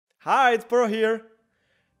Hi, it's Bro here.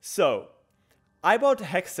 So, I bought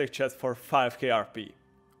Hextech Chests for 5k RP.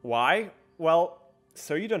 Why? Well,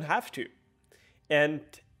 so you don't have to. And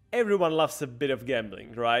everyone loves a bit of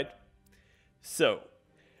gambling, right? So,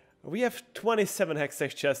 we have 27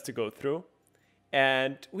 Hextech Chests to go through.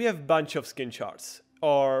 And we have a bunch of skin charts,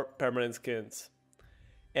 or permanent skins.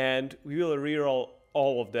 And we will reroll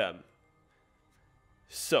all of them.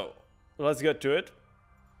 So, let's get to it.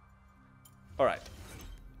 Alright.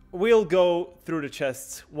 We'll go through the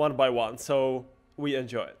chests one by one, so we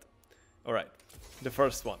enjoy it. Alright, the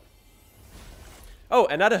first one. Oh,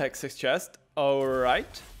 another Hextech chest.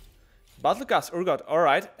 Alright. Battlecast Urgot.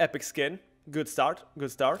 Alright, epic skin. Good start,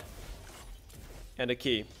 good start. And a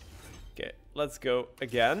key. Okay, let's go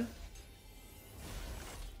again.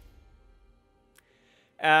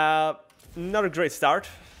 Not a great start.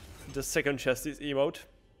 The second chest is emote.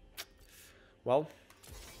 Well,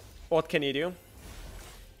 what can you do?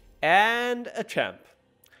 And a champ.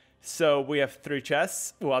 So we have 3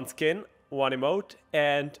 chests, 1 skin, 1 emote,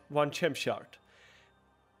 and 1 champ shard.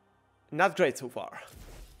 Not great so far.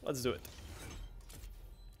 Let's do it.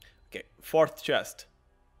 Okay, 4th chest.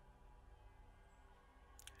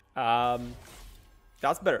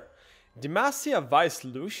 That's better. Demacia Vice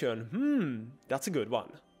Solution. That's a good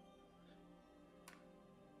one.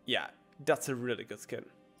 Yeah, that's a really good skin.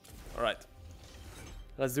 Alright.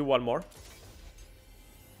 Let's do one more.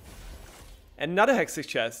 Another Hextech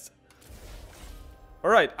chest.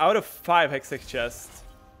 Alright, out of 5 Hextech chests,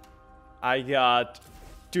 I got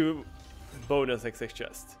 2 bonus Hextech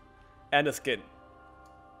chests. And a skin.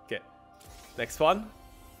 Okay. Next one.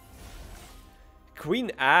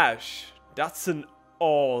 Queen Ash. That's an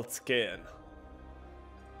old skin.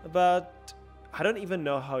 But I don't even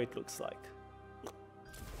know how it looks like.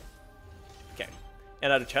 Okay.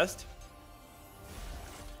 Another chest.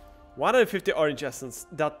 150 orange essence.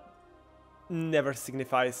 That never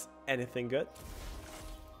signifies anything good.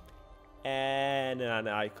 And an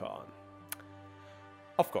icon.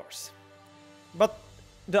 Of course. But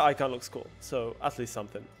the icon looks cool, so at least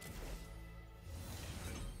something.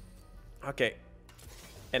 Okay.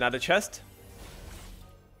 Another chest.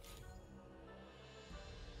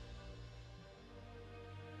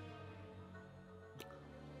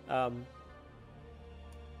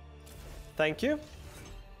 Thank you.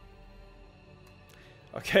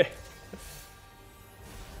 Okay.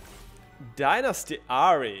 Dynasty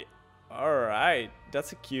Ari. Alright,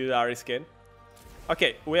 that's a cute Ari skin.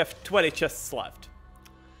 Okay, we have 20 chests left.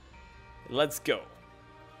 Let's go.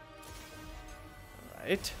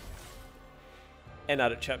 Alright.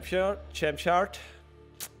 Another champ shard.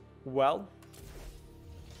 Well.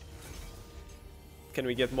 Can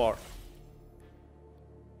we get more?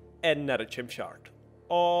 Another champ shard.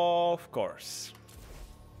 Of course.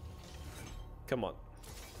 Come on.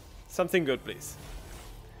 Something good, please.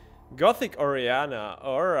 Gothic Oriana.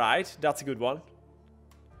 Alright, that's a good one.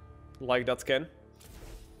 Like that skin.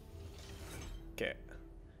 Okay.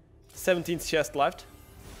 17th chest left.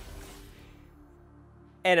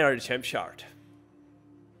 And another champ shard.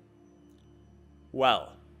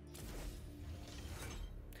 Well.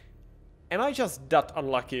 Am I just that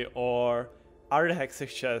unlucky, or are the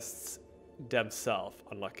Hextech chests themselves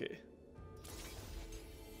unlucky?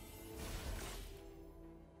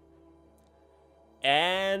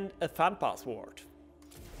 And a fan password.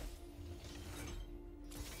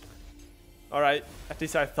 Alright, at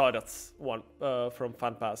least I thought that's one from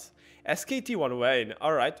fan pass. SKT1 Wayne.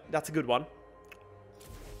 Alright, that's a good one.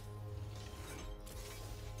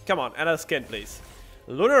 Come on, another skin, please.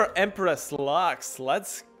 Lunar Empress Lux.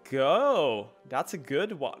 Let's go. That's a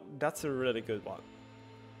good one. That's a really good one.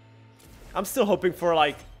 I'm still hoping for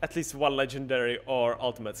like at least 1 legendary or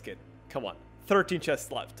ultimate skin. Come on. 13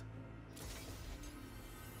 chests left.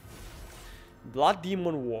 Blood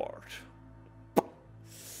Demon Ward.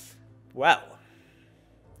 Well,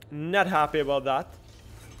 not happy about that.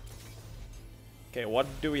 Okay, what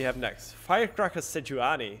do we have next? Firecracker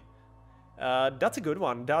Sejuani. That's a good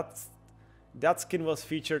one. That skin was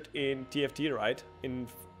featured in TFT, right? In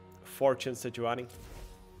Fortune Sejuani.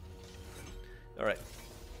 Alright.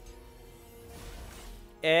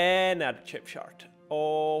 Another chip shard.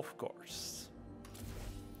 Of course.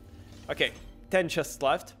 Okay, 10 chests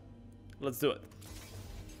left. Let's do it.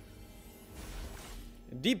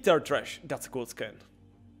 Deep Tear Trash. That's a cool skin.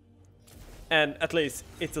 And at least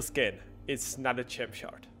it's a skin. It's not a champ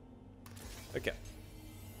shard. Okay.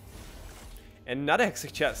 Another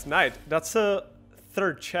Hextech chest. Nice. That's a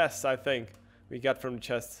 3rd chest, I think, we got from the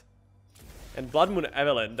chest. And Blood Moon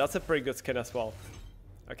Evelyn. That's a pretty good skin as well.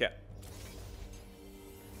 Okay.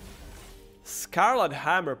 Scarlet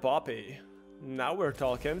Hammer Poppy. Now we're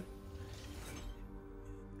talking.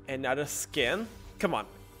 Another skin. Come on.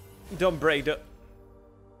 Don't break the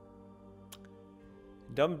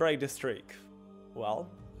streak. Well,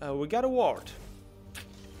 we got a ward.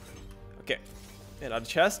 Okay. Another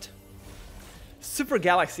chest. Super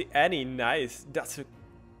Galaxy Annie, nice. That's a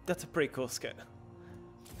pretty cool skin.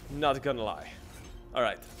 Not gonna lie.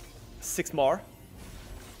 Alright. 6 more.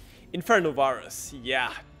 Inferno Virus.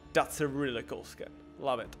 Yeah, that's a really cool skin.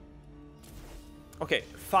 Love it. Okay,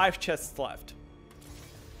 5 chests left.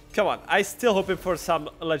 Come on, I still hoping for some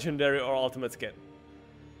legendary or ultimate skin.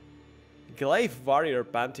 Glaive Warrior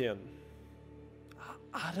Pantheon.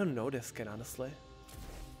 I don't know this skin, honestly.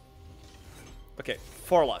 Okay,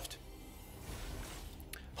 4 left.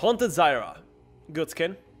 Haunted Zyra. Good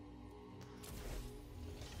skin.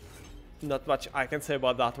 Not much I can say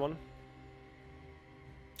about that one.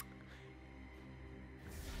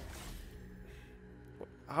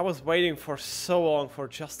 I was waiting for so long for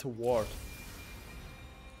just a ward.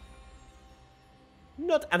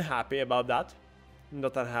 Not unhappy about that.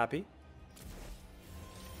 Not unhappy.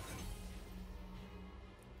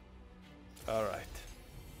 Alright.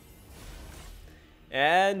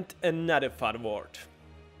 And another fun ward.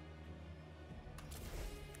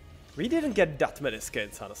 We didn't get that many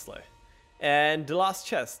skins, honestly. And the last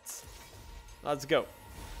chests. Let's go.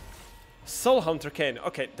 Soul Hunter Kane.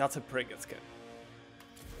 Okay, that's a pretty good skin.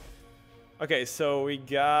 Okay, so we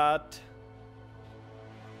got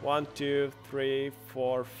 1, 2, 3,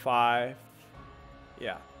 4, 5.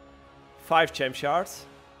 Yeah. 5 gem shards.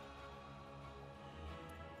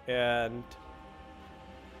 And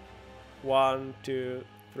 1, 2,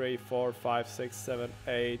 3, 4, 5, 6, 7,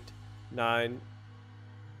 8, 9,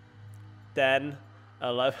 10,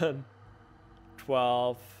 11,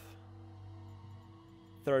 12,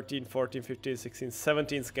 13, 14, 15, 16,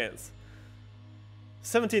 17 skins.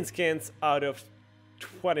 17 skins out of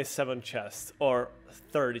 27 chests, or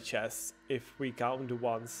 30 chests if we count the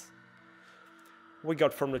ones we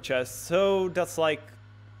got from the chest. So that's like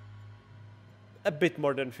a bit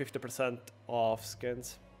more than 50% of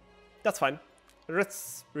skins. That's fine.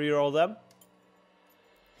 Let's reroll them.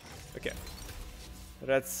 Okay.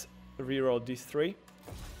 Let's reroll these 3.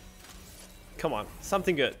 Come on,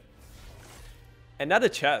 something good. Another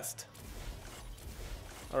chest.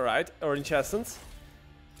 Alright, orange essence.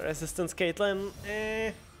 Resistance Caitlyn,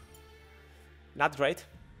 not great.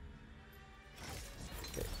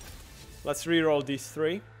 Okay. Let's reroll these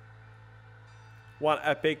 3. 1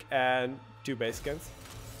 epic and 2 base skins.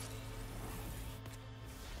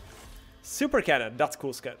 Super Cannon, that's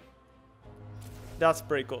cool skin. That's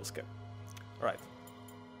pretty cool skin. Alright.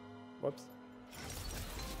 Whoops.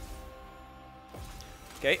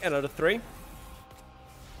 Okay, another 3.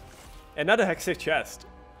 Another Hextech Chest.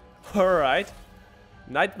 Alright.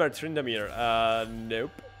 Nightmare Tryndamere,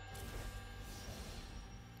 nope.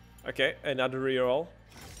 Okay, another reroll.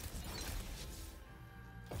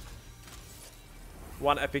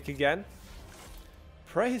 1 epic again.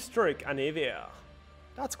 Prehistoric Anivia.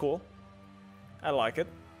 That's cool. I like it.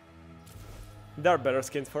 There are better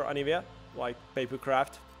skins for Anivia, like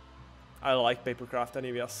Papercraft. I like Papercraft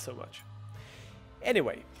Anivia so much.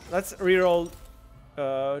 Anyway, let's reroll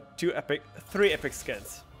 3 epic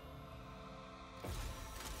skins.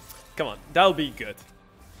 Come on, that'll be good,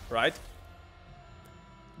 right?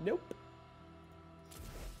 Nope.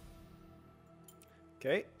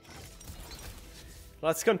 Okay.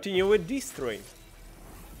 Let's continue with these 3.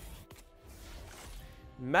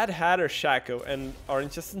 Mad Hatter, Shaco, and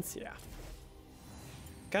Orange Essence, yeah.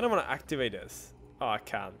 Kinda wanna activate this. Oh, I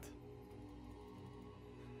can't.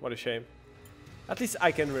 What a shame. At least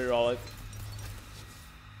I can reroll it.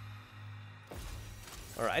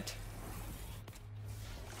 Alright.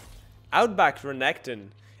 Outback Renekton.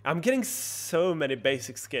 I'm getting so many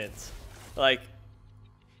basic skins. Like,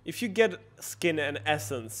 if you get skin and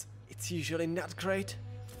essence, it's usually not great.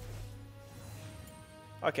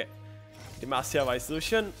 Okay. Demacia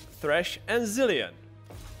Vizlution, Thresh, and Zillion.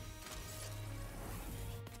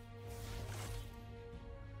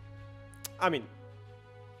 I mean,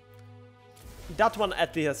 that one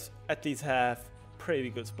at least have pretty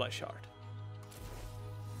good splash art.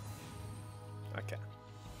 Okay.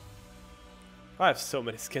 I have so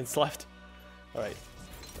many skins left. Alright.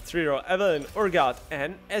 Let's reroll Evelyn, Urgot,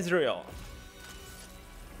 and Ezreal.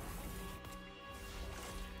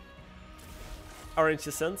 Orange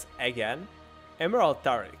Essence again. Emerald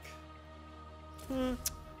Taric.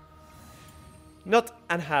 Not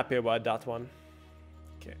unhappy about that one.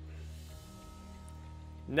 Okay.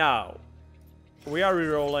 Now, we are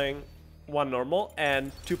rerolling 1 normal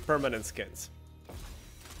and 2 permanent skins.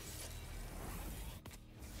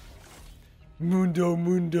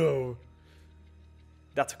 Mundo.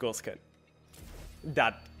 That's a cool skin.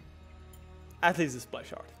 That at least is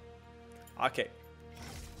splash art. Okay.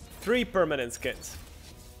 3 permanent skins.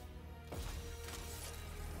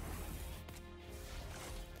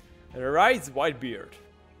 Rise Whitebeard.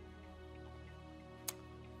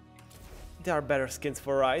 There are better skins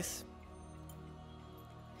for Rise.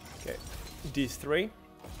 Okay, these 3.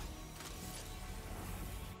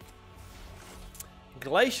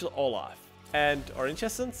 Glacial Olaf and Orange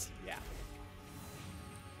Essence. Yeah.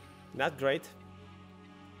 Not great.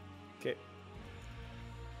 Okay.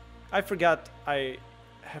 I forgot I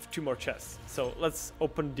have 2 more chests. So let's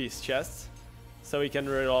open these chests so we can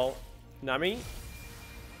reroll Nami.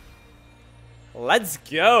 Let's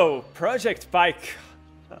go! Project Pike!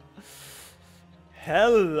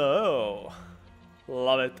 Hello!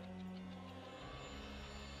 Love it.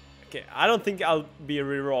 Okay, I don't think I'll be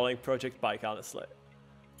rerolling Project Pike, honestly.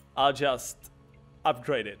 I'll just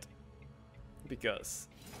upgrade it. Because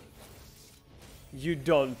you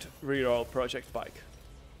don't reroll Project Pike.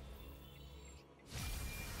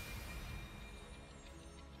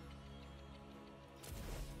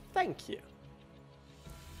 Thank you.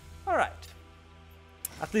 Alright.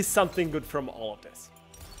 At least something good from all of this.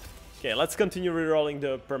 Okay, let's continue rerolling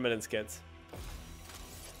the permanent skins.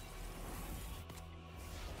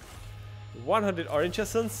 100 Orange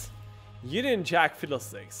Essence. You didn't jack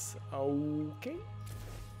Fiddlesticks. Okay.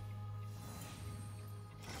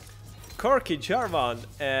 Corky, Jarvan,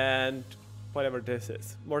 and whatever this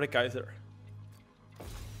is. Mordekaiser.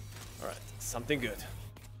 Alright, something good.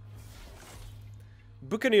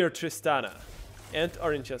 Buccaneer Tristana and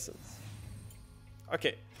Orange Essence.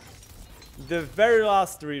 Okay. The very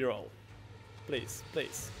last reroll. Please,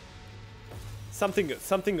 please. Something good,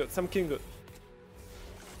 something good, something good.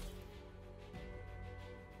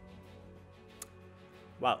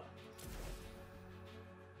 Wow.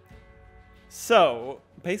 So,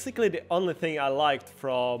 basically the only thing I liked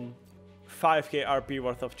from 5k RP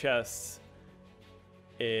worth of chests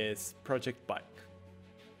is Project Pike.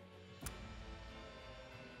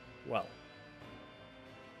 Well.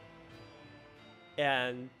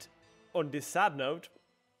 And on this sad note,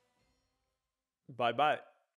 bye-bye.